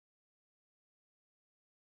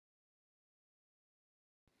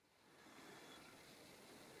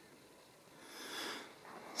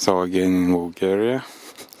So again in Bulgaria,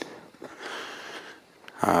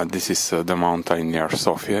 this is the mountain near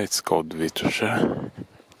Sofia. It's called Vitosha,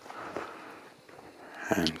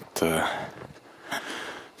 and the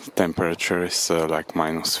temperature is like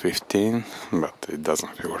minus 15, but it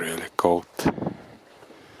doesn't feel really cold.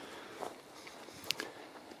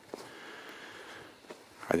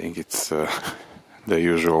 I think it's the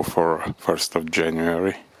usual for 1st of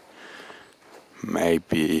January.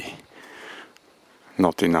 Maybe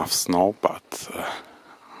not enough snow, but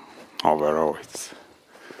overall it's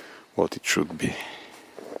what it should be.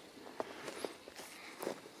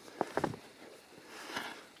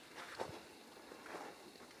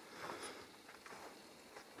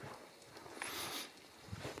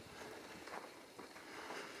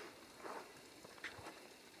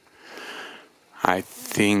 I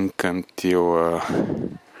think until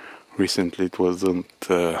recently it wasn't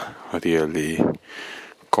really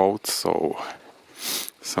cold, so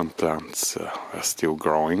some plants are still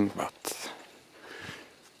growing, but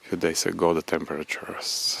a few days ago the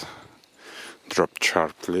temperatures dropped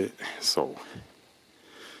sharply, so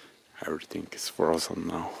everything is frozen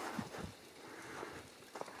now.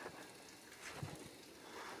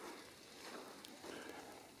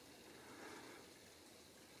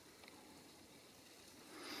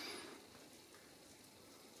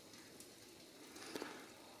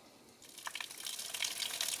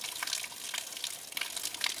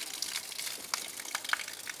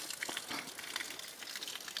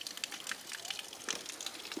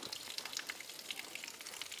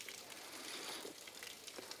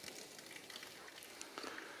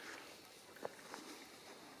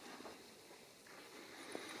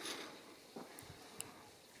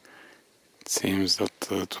 Seems that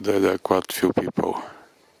today there are quite few people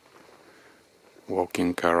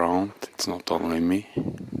walking around. It's not only me,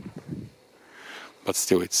 but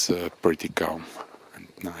still it's pretty calm and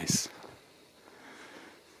nice.